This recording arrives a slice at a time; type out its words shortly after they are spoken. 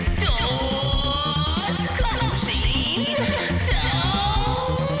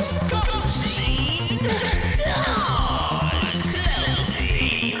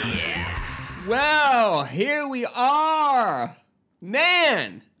Well, here we are.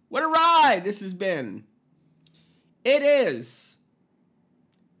 Man, what a ride this has been. It is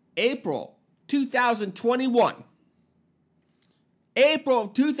April 2021. April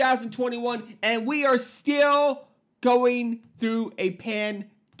of 2021, and we are still going through a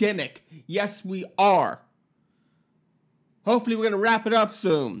pandemic. Yes, we are. Hopefully, we're going to wrap it up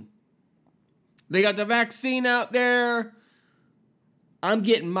soon. They got the vaccine out there. I'm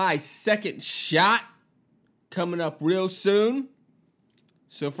getting my second shot coming up real soon.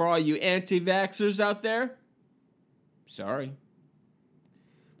 So for all you anti-vaxxers out there, sorry.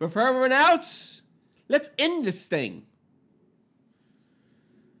 But for everyone else, let's end this thing.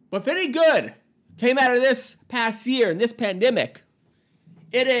 But if any good came out of this past year and this pandemic,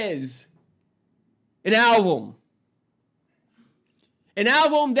 it is an album. An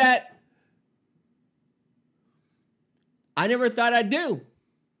album that I never thought I'd do.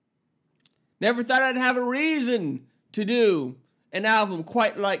 Never thought I'd have a reason to do an album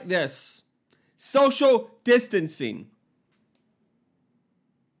quite like this. Social Distancing.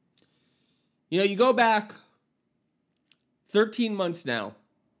 You know, you go back 13 months now,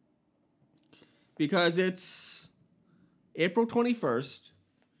 because it's April 21st,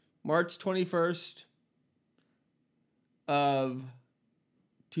 March 21st of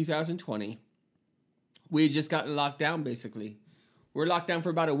 2020. We had just gotten locked down, basically. We were locked down for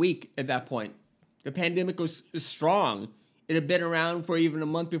about a week at that point. The pandemic was strong. It had been around for even a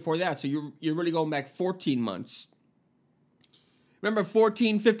month before that, so you're really going back 14 months. Remember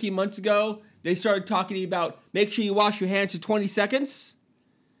 14, 15 months ago, they started talking to you about make sure you wash your hands for 20 seconds?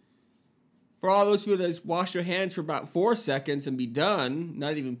 For all those people that just wash their hands for about 4 seconds and be done,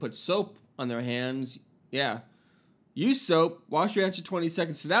 not even put soap on their hands, yeah. Use soap, wash your hands for 20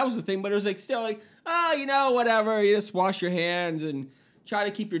 seconds. So that was the thing, but it was like still like, whatever. You just wash your hands and try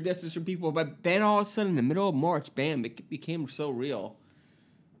to keep your distance from people. But then all of a sudden, in the middle of March, bam, it became so real.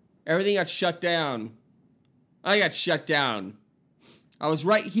 Everything got shut down. I got shut down. I was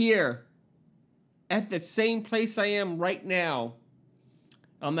right here at the same place I am right now.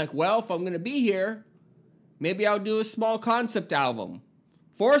 I'm like, well, if I'm going to be here, maybe I'll do a small concept album.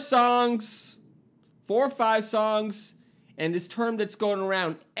 4 songs, 4 or 5 songs, and this term that's going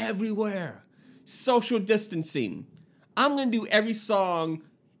around everywhere, social distancing. I'm going to do every song,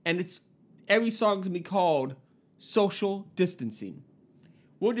 and every song's going to be called social distancing.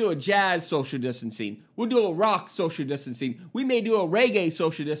 We'll do a jazz social distancing. We'll do a rock social distancing. We may do a reggae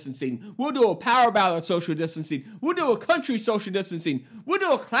social distancing. We'll do a power ballad social distancing. We'll do a country social distancing. We'll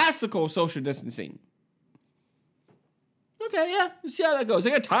do a classical social distancing. Okay, yeah, we'll see how that goes. I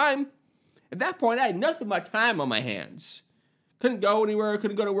got time. At that point, I had nothing but time on my hands. Couldn't go anywhere,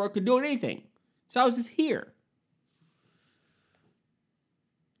 couldn't go to work, couldn't do anything. So I was just here.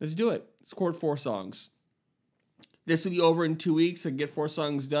 Let's do it. Let's record 4 songs. This will be over in 2 weeks. I can get 4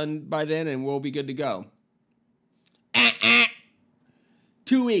 songs done by then, and we'll be good to go.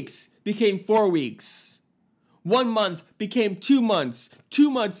 2 weeks became 4 weeks. 1 month became 2 months.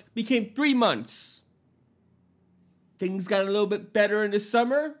 2 months became 3 months. Things got a little bit better in the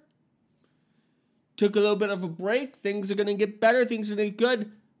summer. Took a little bit of a break. Things are going to get better. Things are going to get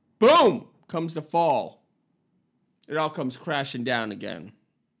good. Boom! Comes the fall. It all comes crashing down again.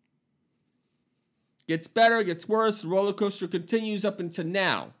 Gets better, gets worse. The roller coaster continues up until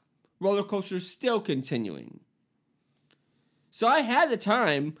now. Roller coaster's still continuing. So I had the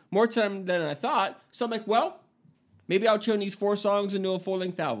time, more time than I thought. So I'm like, well, maybe I'll turn these 4 songs into a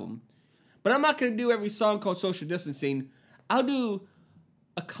full-length album. But I'm not going to do every song called Social Distancing. I'll do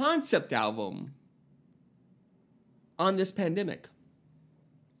a concept album on this pandemic.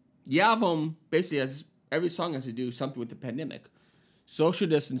 The album basically has, every song has to do something with the pandemic. Social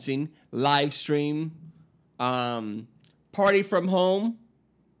distancing, live stream, party from home,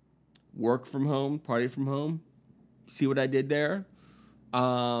 work from home, party from home. See what I did there? What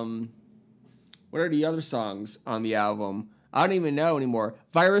are the other songs on the album? I don't even know anymore.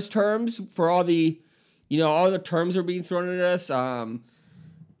 Virus terms for all the, all the terms are being thrown at us.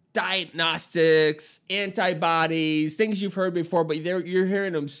 Diagnostics, antibodies, things you've heard before, but you're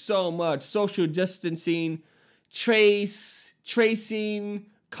hearing them so much. Social distancing, tracing,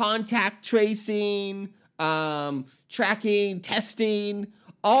 contact tracing, tracking, testing,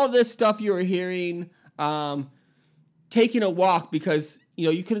 all this stuff you were hearing. Taking a walk because,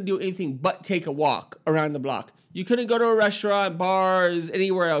 you couldn't do anything but take a walk around the block. You couldn't go to a restaurant, bars,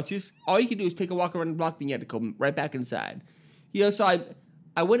 anywhere else. All you could do is take a walk around the block, then you had to come right back inside. So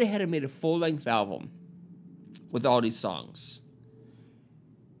I went ahead and made a full-length album with all these songs.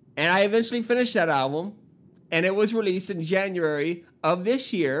 And I eventually finished that album, and it was released in January of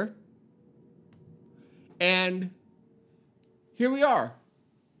this year. And here we are.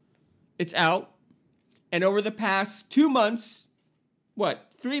 It's out. And over the past 2 months,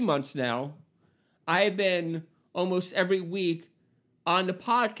 3 months now, I have been almost every week on the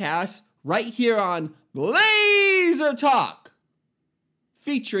podcast right here on Blazer Talk,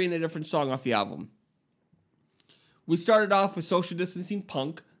 featuring a different song off the album. We started off with Social Distancing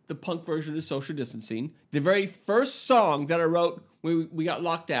Punk, the punk version of Social Distancing. The very first song that I wrote when we got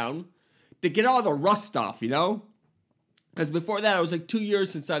locked down to get all the rust off, you know? Because before that, it was like 2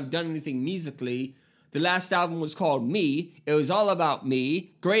 years since I've done anything musically. The last album was called Me. It was all about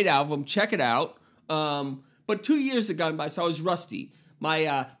me. Great album. Check it out. But 2 years had gone by, so I was rusty.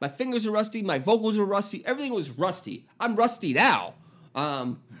 My fingers are rusty. My vocals are rusty. Everything was rusty. I'm rusty now.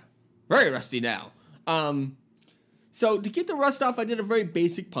 Very rusty now. So to get the rust off, I did a very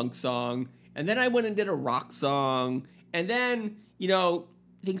basic punk song. And then I went and did a rock song. And then, you know,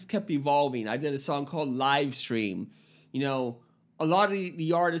 things kept evolving. I did a song called Live Stream. You know, a lot of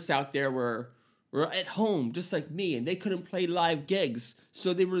the artists out there were at home, just like me, and they couldn't play live gigs.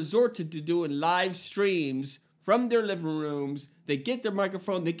 So they resorted to doing live streams from their living rooms. They get their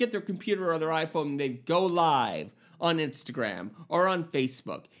microphone, they get their computer or their iPhone, and they go live on Instagram or on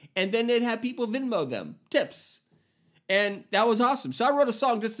Facebook. And then they'd have people Venmo them tips. And that was awesome. So I wrote a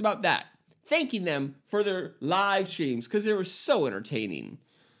song just about that, thanking them for their live streams because they were so entertaining.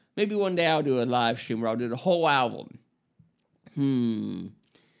 Maybe one day I'll do a live stream where I'll do the whole album.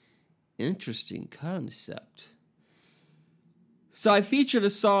 Interesting concept. So I featured a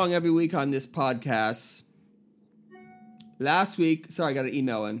song every week on this podcast. Last week, sorry, I got an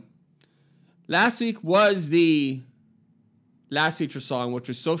email in. Last week was the last feature song, which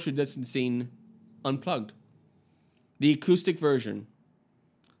was Social Distancing Unplugged. The acoustic version.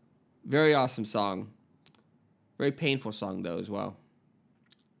 Very awesome song. Very painful song, though, as well.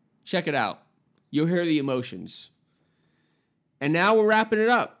 Check it out. You'll hear the emotions. And now we're wrapping it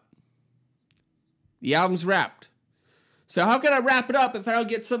up. The album's wrapped. So how can I wrap it up if I don't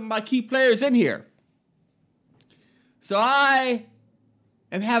get some of my key players in here? So I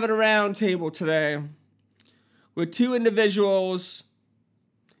am having a round table today with two individuals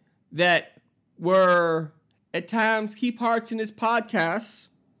that were at times key parts in this podcast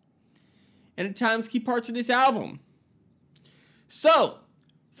and at times key parts in this album. So,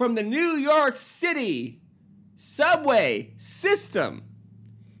 from the New York City subway system,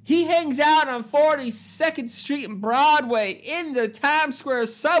 he hangs out on 42nd Street and Broadway in the Times Square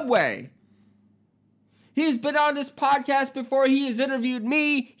subway. He's been on this podcast before. He has interviewed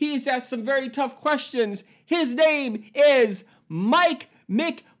me. He's asked some very tough questions. His name is Mike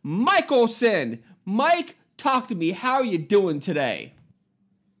McMichelson. Mike, talk to me. How are you doing today?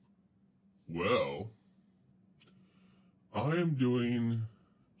 Well, I am doing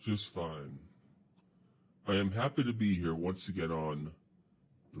just fine. I am happy to be here once again on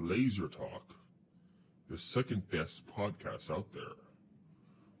Blazer Talk, the second best podcast out there,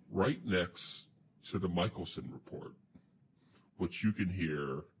 right next to the Michelson Report, which you can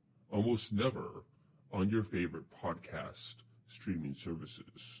hear almost never on your favorite podcast streaming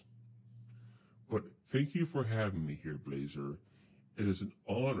services. But thank you for having me here, Blazer. It is an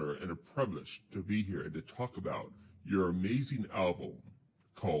honor and a privilege to be here and to talk about your amazing album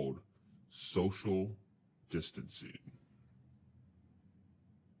called Social Distancing.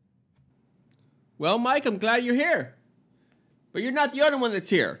 Well, Mike, I'm glad you're here. But you're not the only one that's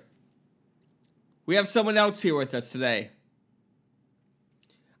here. We have someone else here with us today.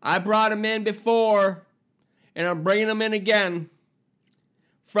 I brought him in before, and I'm bringing him in again.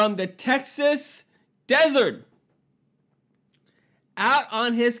 From the Texas desert, out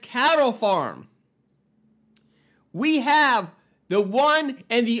on his cattle farm, we have the one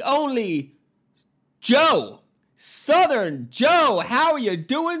and the only Joe. Southern Joe, how are you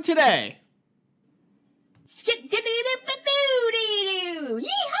doing today?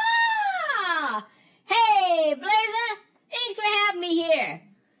 Yeehaw! Hey, Blazer, thanks for having me here.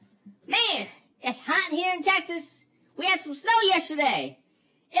 Man, it's hot here in Texas. We had some snow yesterday.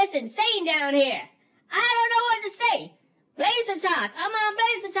 It's insane down here. I don't know what to say. Blazer Talk, I'm on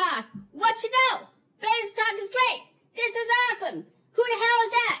Blazer Talk. What you know? Blazer Talk is great. This is awesome. Who the hell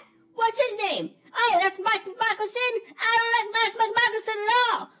is that? What's his name? Oh, that's Mike McMichelson. I don't like Mike McMichelson at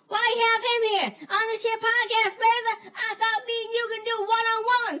all. Why have him here on this here podcast, Blazer? I thought me and you can do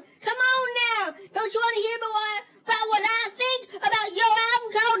one-on-one. Come on now. Don't you want to hear about what I think about your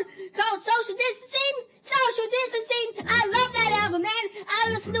album called Social Distancing? Social Distancing. I love that album, man. I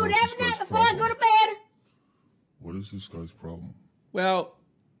listen to it every night before I go to bed. What is this guy's problem? Well,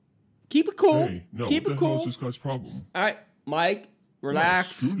 keep it cool. Hey, no, keep what it the hell cool. is this guy's problem? All right, Mike, Relax,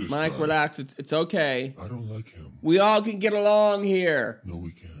 screw this Mike, guy. relax. It's okay. I don't like him. We all can get along here. No,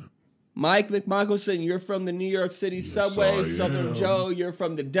 we can't. Mike McMichelson, you're from the New York City subway. I Southern am. Joe, you're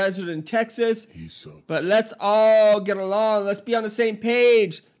from the desert in Texas. He sucks. But let's all get along. Let's be on the same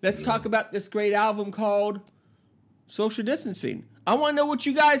page. Let's talk about this great album called Social Distancing. I want to know what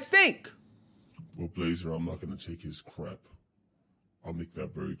you guys think. Well, Blazer, I'm not going to take his crap. I'll make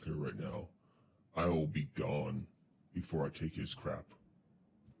that very clear right now. I will be gone before I take his crap.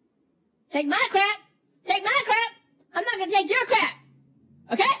 Take my crap. Take my crap. I'm not gonna take your crap.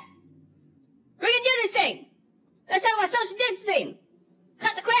 Okay? We're gonna do this thing. Let's talk about social distancing.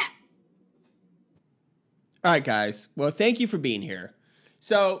 Cut the crap. All right, guys. Well, thank you for being here.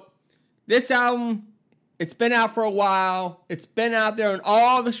 So, this album, it's been out for a while. It's been out there on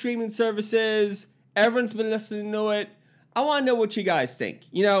all the streaming services. Everyone's been listening to it. I want to know what you guys think.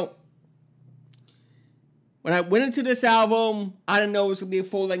 You know, when I went into this album, I didn't know it was going to be a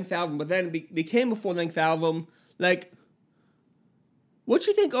full-length album, but then it became a full-length album. Like, what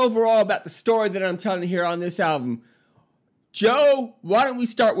you think overall about the story that I'm telling here on this album? Joe, why don't we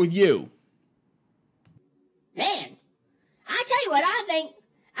start with you? Man, I tell you what I think.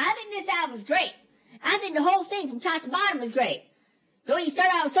 I think this album's great. I think the whole thing from top to bottom is great. The way you start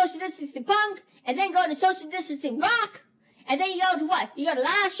out with social distancing punk, and then go into social distancing rock, and then you go to what? You go to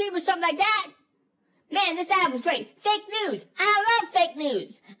live stream or something like that? Man, this album's great. Fake news. I love fake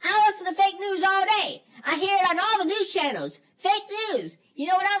news. I listen to fake news all day. I hear it on all the news channels. Fake news. You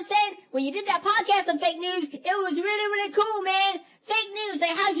know what I'm saying? When you did that podcast on fake news, it was really, really cool, man. Fake news.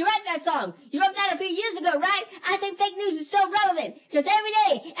 Like, how'd you write that song? You wrote that a few years ago, right? I think fake news is so relevant. Because every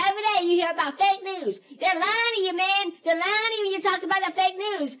day you hear about fake news. They're lying to you, man. They're lying to you when you talk about that fake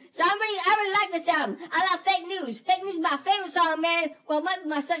news. So I really like this album. I love fake news. Fake news is my favorite song, man. Well, it might be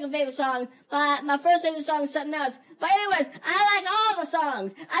my second favorite song. My first favorite song is something else. But anyways, I like all the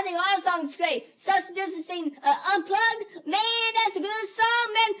songs. I think all the songs are great. Social Distancing Unplugged. Man, that's a good song,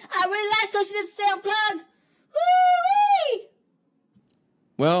 man. I really like Social Distancing Unplugged. Woo-wee!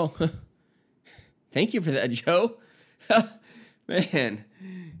 Well, thank you for that, Joe. Man,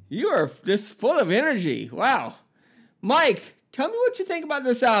 you are just full of energy. Wow. Mike, tell me what you think about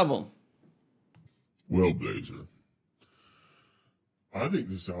this album. Well, Blazer, I think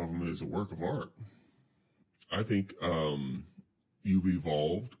this album is a work of art. I think you've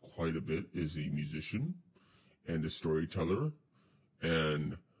evolved quite a bit as a musician and a storyteller,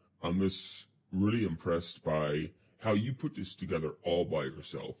 and I'm just really impressed by how you put this together all by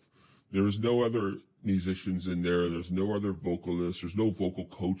yourself. There's no other musicians in there. There's no other vocalists. There's no vocal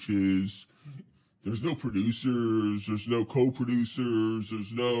coaches. There's no producers. There's no co-producers.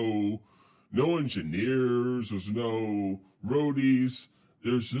 There's no engineers. There's no roadies.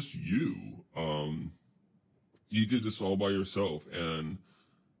 There's just you. You did this all by yourself, and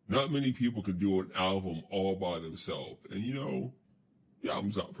not many people can do an album all by themselves. And you know, the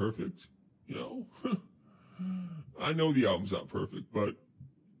album's not perfect, you know. I know the album's not perfect, but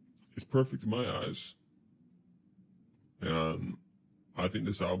it's perfect in my eyes. And I think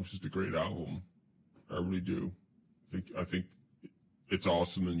this album's just a great album. I really do. I think it's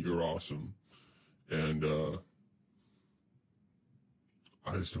awesome, and you're awesome. And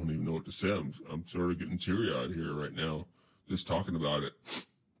I just don't even know what to say. I'm sort of getting teary-eyed here right now, just talking about it.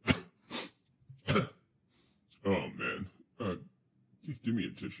 Oh man, give me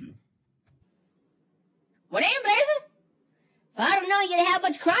a tissue. What ain't Blazer? If I don't know you're gonna have a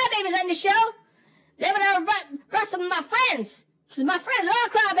bunch of crybabies on the show, then when I brought some of my friends, because my friends are all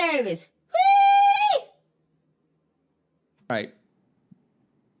crybabies. Whee!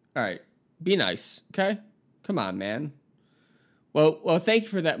 All right. Be nice, okay? Come on, man. Well, thank you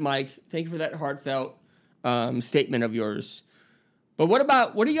for that, Mike. Thank you for that heartfelt statement of yours. But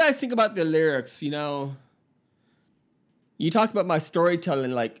what do you guys think about the lyrics? You know, you talked about my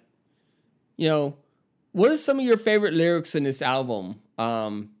storytelling, like, you know, what are some of your favorite lyrics in this album?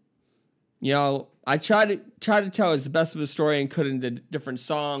 You know, I try to tell as best of a story and could in the different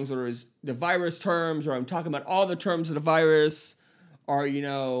songs, whether it's the virus terms, or I'm talking about all the terms of the virus, or, you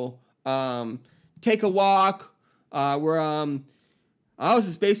know, take a walk, where I was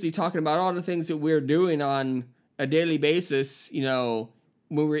just basically talking about all the things that we're doing on a daily basis, you know,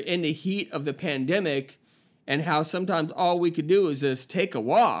 when we're in the heat of the pandemic, and how sometimes all we could do is just take a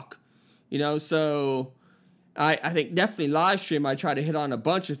walk, you know. So I think definitely live stream, I try to hit on a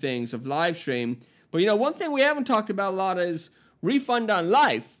bunch of things of live stream. But, you know, one thing we haven't talked about a lot is Refund on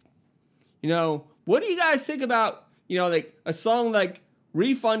Life. You know, what do you guys think about, you know, like a song like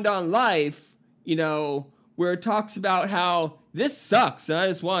Refund on Life, you know, where it talks about how this sucks and I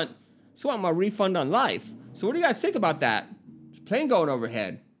just want my refund on life. So what do you guys think about that? Just plane going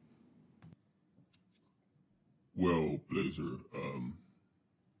overhead. Well, Blazer,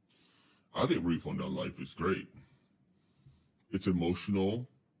 I think Refund on Life is great. It's emotional.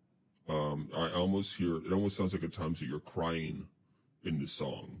 I almost hear, it almost sounds like at times that you're crying in the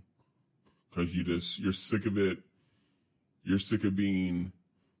song. Because you're sick of it. You're sick of being,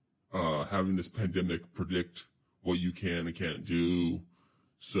 having this pandemic predict what you can and can't do.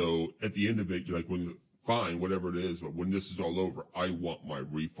 So at the end of it, you're like, fine, whatever it is, but when this is all over, I want my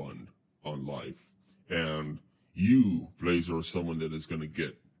refund on life. And you, Blazer, are someone that is going to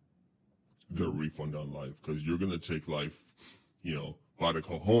get the refund on life, because you're going to take life, by the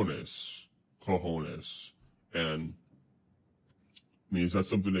cojones. And I mean, is that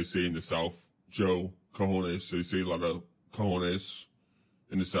something they say in the South, Joe? Cojones. They say a lot of cojones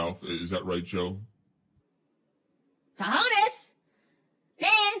in the South. Is that right, Joe? Cojones?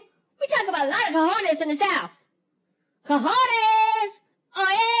 Man, we talk about a lot of cojones in the South. Cojones!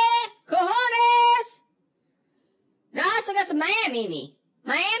 Oh yeah, cojones! Now I also got some Miami in me.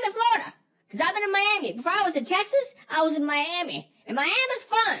 Miami, Florida. Because I've been in Miami. Before I was in Texas, I was in Miami. And Miami's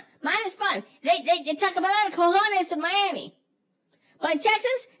fun. Miami's fun. They talk about a lot of cojones in Miami. But in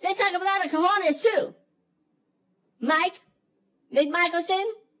Texas, they talk about a lot of cojones too. Mike? Nick Michelson?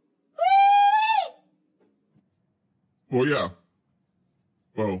 Whee! Well, yeah.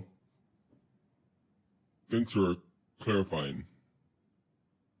 Well, thanks for clarifying,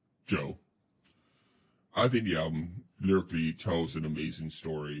 Joe. I think the album lyrically tells an amazing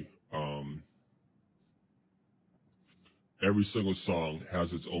story. Every single song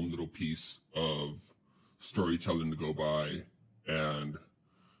has its own little piece of storytelling to go by, and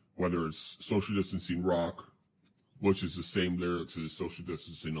whether it's Social Distancing Rock, which is the same lyrics as Social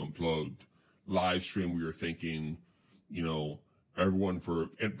Distancing Unplugged, live stream, we were thinking, everyone for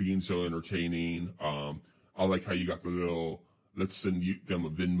it being so entertaining. I like how you got the little, let's send them a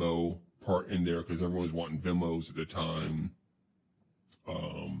Venmo part in there, because everyone was wanting Venmos at the time.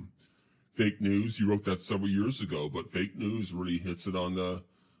 Fake News, you wrote that several years ago, but Fake News really hits it on the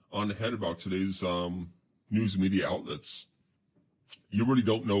head about today's news media outlets. You really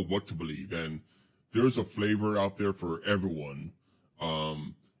don't know what to believe, and there's a flavor out there for everyone.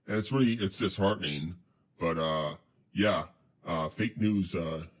 And it's disheartening, but Fake News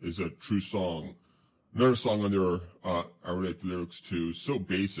is a true song. Another song on there I relate the lyrics to, so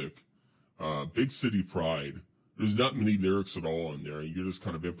basic, Big City Pride. There's not many lyrics at all in there. You're just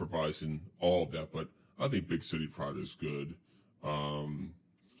kind of improvising all of that, but I think Big City Pride is good.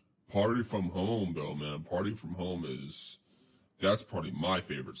 Party from Home, though, man. Party from Home that's probably my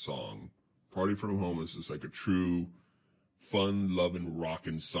favorite song. Party from Home is just like a true fun-loving,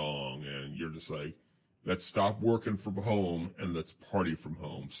 rocking song, and you're just like, let's stop working from home and let's party from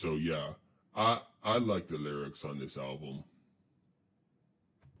home. So yeah, I like the lyrics on this album.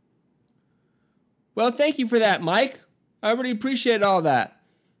 Well, thank you for that, Mike. I really appreciate all that.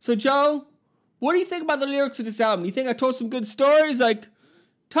 So, Joe, what do you think about the lyrics of this album? You think I told some good stories? Like,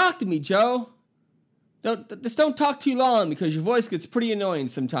 talk to me, Joe. Just don't talk too long, because your voice gets pretty annoying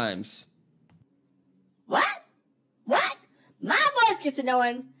sometimes. What? My voice gets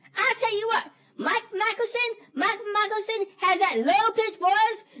annoying. I'll tell you what. Mike Michelson has that low-pitched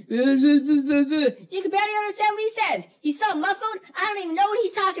voice. You can barely understand what he says. He's so muffled, I don't even know what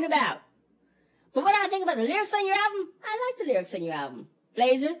he's talking about. But what do I think about the lyrics on your album? I like the lyrics on your album.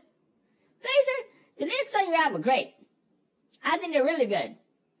 Blazer, the lyrics on your album are great. I think they're really good.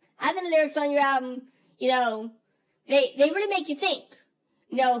 I think the lyrics on your album, they really make you think.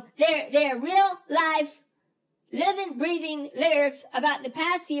 They're real life, living, breathing lyrics about the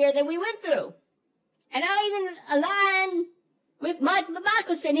past year that we went through. And I'll even align with Mike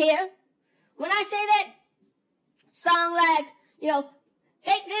Michelson here when I say that song like,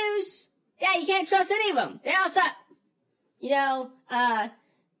 Fake News. Yeah, you can't trust any of them. They all suck.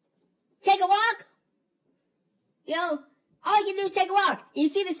 Take a walk. All you can do is take a walk. You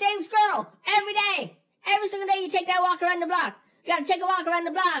see the same squirrel every day. Every single day you take that walk around the block. You gotta take a walk around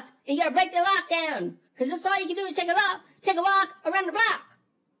the block. And you gotta break the lockdown. Cause that's all you can do is take a walk around the block.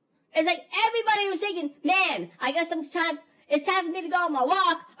 It's like everybody was thinking, man, I guess it's time for me to go on my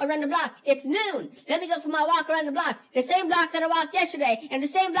walk around the block. It's noon. Let me go for my walk around the block. The same block that I walked yesterday and the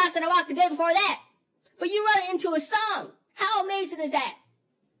same block that I walked the day before that. But you run it into a song. How amazing is that?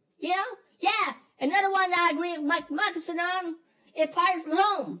 Yeah. Another one that I agree with Mike Michelson on is Party from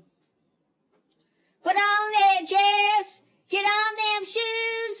Home. Put on that dress, get on them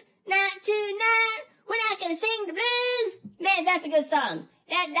shoes, not tonight, we're not gonna sing the blues. Man, that's a good song.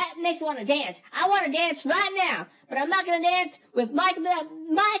 That makes me want to dance. I want to dance right now, but I'm not gonna dance with Mike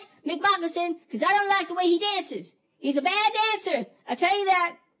McMichelson because I don't like the way he dances. He's a bad dancer. I tell you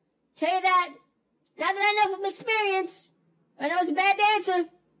that. Not that I know from experience. I know he's a bad dancer.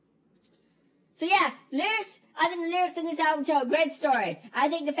 So yeah, lyrics, I think the lyrics in this album tell a great story. I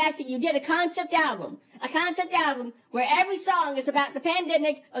think the fact that you did a concept album where every song is about the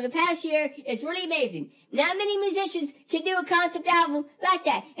pandemic of the past year is really amazing. Not many musicians can do a concept album like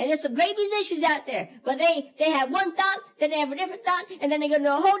that. And there's some great musicians out there, but they have one thought, then they have a different thought, and then they go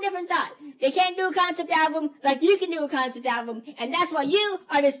to a whole different thought. They can't do a concept album like you can do a concept album, and that's why you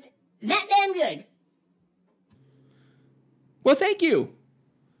are just that damn good. Well, thank you.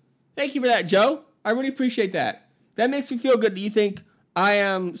 Thank you for that, Joe. I really appreciate that. That makes me feel good. Do you think I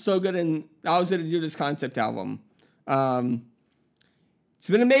am so good and I was going to do this concept album? It's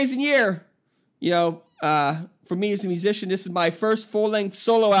been an amazing year. You know, for me as a musician, this is my first full-length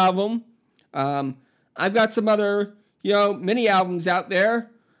solo album. I've got some other, mini albums out there.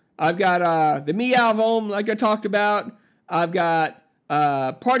 I've got the Me album, like I talked about. I've got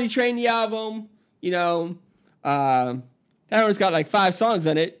Party Train, the album. That one's got like 5 songs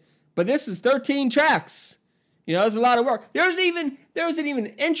on it. But this is 13 tracks. There's a lot of work. There was even an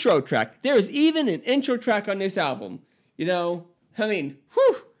intro track. There is even an intro track on this album.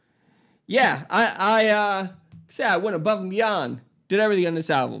 Whew. Yeah, I went above and beyond. Did everything on this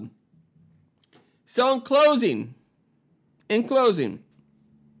album. So in closing,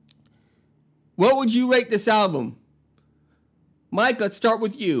 what would you rate this album? Mike, let's start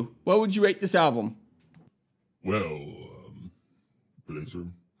with you. What would you rate this album? Well, Blazer,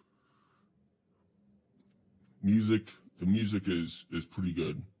 the music is pretty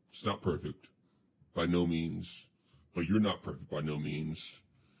good. It's not perfect by no means, but you're not perfect by no means.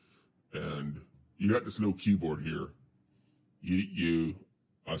 And you got this little keyboard here.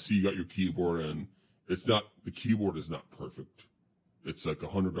 I see you got your keyboard, and the keyboard is not perfect. It's like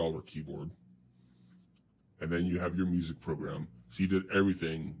 $100 keyboard. And then you have your music program. So you did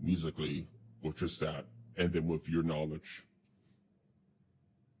everything musically with just that, and then with your knowledge.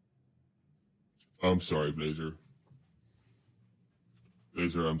 I'm sorry, Blazer.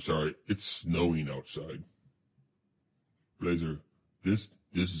 Blazer, I'm sorry. It's snowing outside. Blazer, this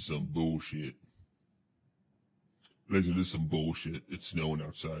is some bullshit. Blazer, this is some bullshit. It's snowing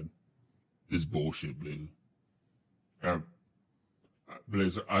outside. This bullshit, Blazer.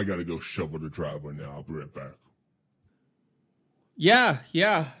 Blazer, I gotta go shovel the driveway now. I'll be right back. Yeah,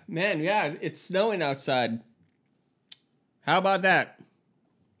 man, it's snowing outside. How about that?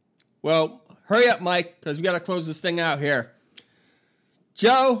 Well, hurry up, Mike, because we got to close this thing out here.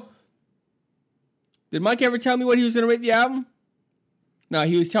 Joe, did Mike ever tell me what he was going to rate the album? No,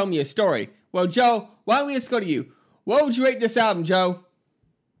 he was telling me a story. Well, Joe, why don't we just go to you? What would you rate this album, Joe?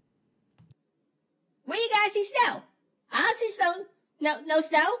 Where you guys see snow? I don't see snow. No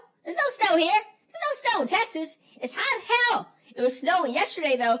snow. There's no snow here. There's no snow in Texas. It's hot as hell. It was snowing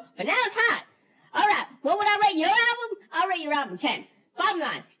yesterday, though, but now it's hot. All right, what would I rate your album? I'll rate your album 10. Bottom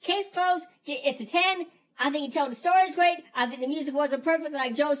line, case closed, it's a 10. I think you told the story is great. I think the music wasn't perfect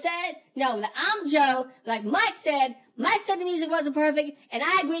like Joe said. No, I'm Joe, like Mike said. Mike said the music wasn't perfect, and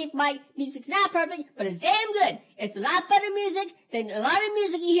I agree with Mike. Music's not perfect, but it's damn good. It's a lot better music than a lot of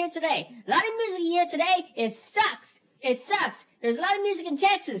music you hear today. A lot of music you hear today, it sucks. It sucks. There's a lot of music in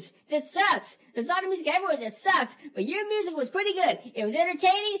Texas that sucks. There's a lot of music everywhere that sucks. But your music was pretty good. It was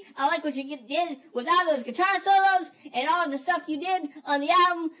entertaining. I like what you did with all those guitar solos and all the stuff you did on the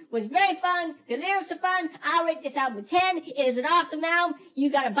album was very fun. The lyrics are fun. I'll rate this album 10. It is an awesome album.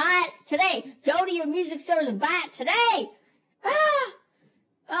 You gotta buy it today. Go to your music stores and buy it today. Ah!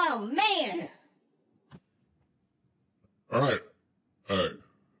 Oh, man. All right.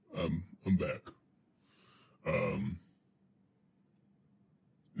 I'm back.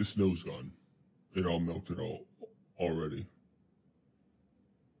 The snow's gone. It all melted already.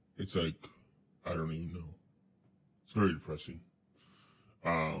 It's like, I don't even know. It's very depressing.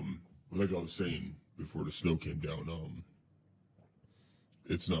 Like I was saying before the snow came down,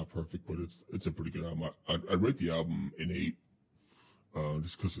 it's not perfect, but it's a pretty good album. I'd rate the album an 8,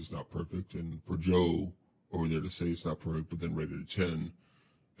 just because it's not perfect. And for Joe over there to say it's not perfect, but then rate it a 10,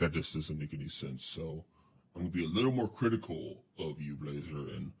 that just doesn't make any sense. So I'm going to be a little more critical of you, Blazer,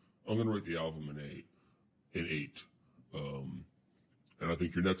 and I'm going to rate the album an 8. And I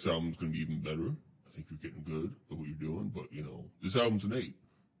think your next album is going to be even better. I think you're getting good at what you're doing, but, this album's an 8,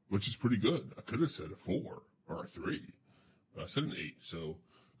 which is pretty good. I could have said a 4 or a 3, but I said an 8. So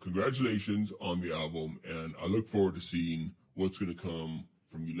congratulations on the album, and I look forward to seeing what's going to come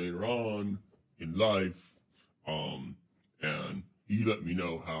from you later on in life. And you let me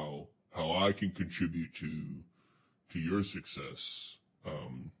know how I can contribute to your success.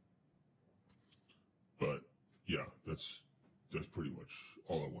 But, yeah, that's pretty much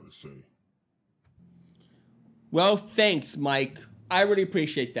all I want to say. Well, thanks, Mike. I really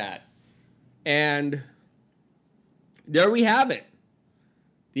appreciate that. And there we have it.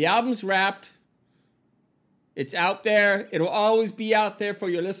 The album's wrapped. It's out there. It'll always be out there for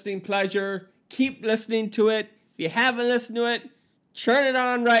your listening pleasure. Keep listening to it. If you haven't listened to it, turn it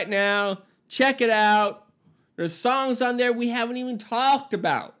on right now. Check it out. There's songs on there we haven't even talked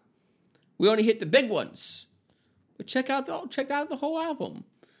about. We only hit the big ones. But check out the whole album.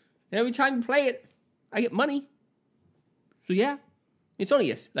 And every time you play it, I get money. So yeah, it's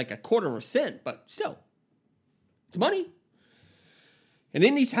only like a quarter of a cent, but still, it's money. And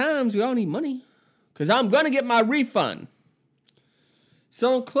in these times, we all need money. Because I'm going to get my refund.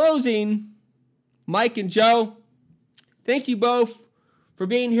 So in closing, Mike and Joe, thank you both for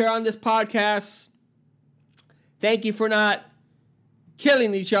being here on this podcast. Thank you for not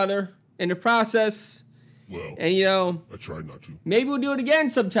killing each other in the process. Well, and I tried not to. Maybe we'll do it again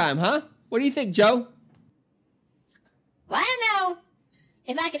sometime, huh? What do you think, Joe? Well, I don't know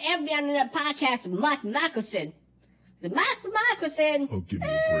if I could ever be on another podcast with Mike Michelson. The Mike Michelson, Oh, give me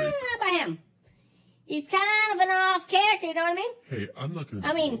a break. how about him? He's kind of an off character, you know what I mean? Hey, I'm not going to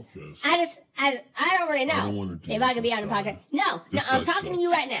I mean, off this. I don't really know I don't wanna do if I could be this on a guy. podcast. No, This I'm guy talking to sucks.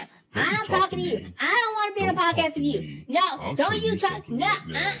 you right now. Don't you I'm talk talking to to you. me. I don't want to be on a Don't podcast talk with to you. me. No, I'll don't tell you you talk. something No, right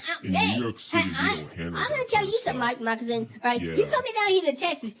now. In hey, New York City, we I- don't handle I'm that going to tell kind you of something, stuff. Mike Michelson. All right, Yeah. you coming down here to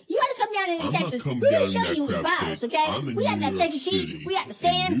Texas. You got to come down here to I'm not Texas. coming We're down going to show in you that who's crap boss, state. okay? I'm in We got New that York Texas City. heat. We got the In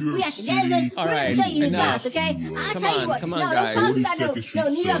sand. New We York got the City, desert. All We're going right, to show you who's enough. boss, okay? Come I'll Come tell you on, what. come on, No, guys. don't talk about 42nd Street no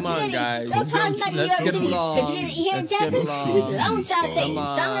New York Come on, City. guys. Don't talk about New Let's York get City. along. Because you're here in Let's get Texas, along. you Lone Star State. So Come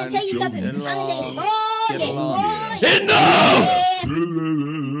I'm going on. to tell you something. Get I'm going to tell you, along. oh, Get yeah, along. oh, yeah.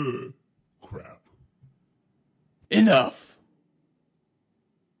 Enough! Crap. Enough.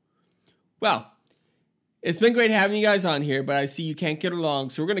 Well, it's been great having you guys on here, but I see you can't get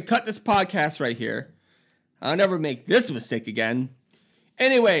along, so we're going to cut this podcast right here. I'll never make this mistake again.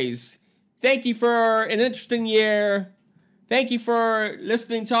 Anyways, thank you for an interesting year. Thank you for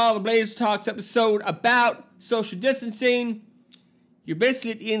listening to all the Blazer Talks episode about social distancing. You're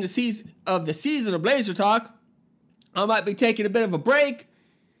basically at the end of the season of Blazer Talk. I might be taking a bit of a break,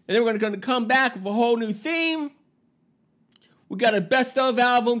 and then we're going to come back with a whole new theme. We got a best of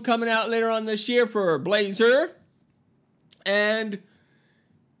album coming out later on this year for Blazer. And,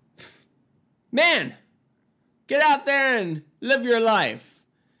 man, get out there and live your life.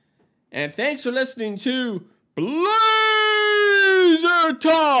 And thanks for listening to Blazer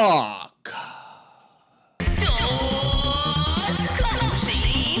Talk.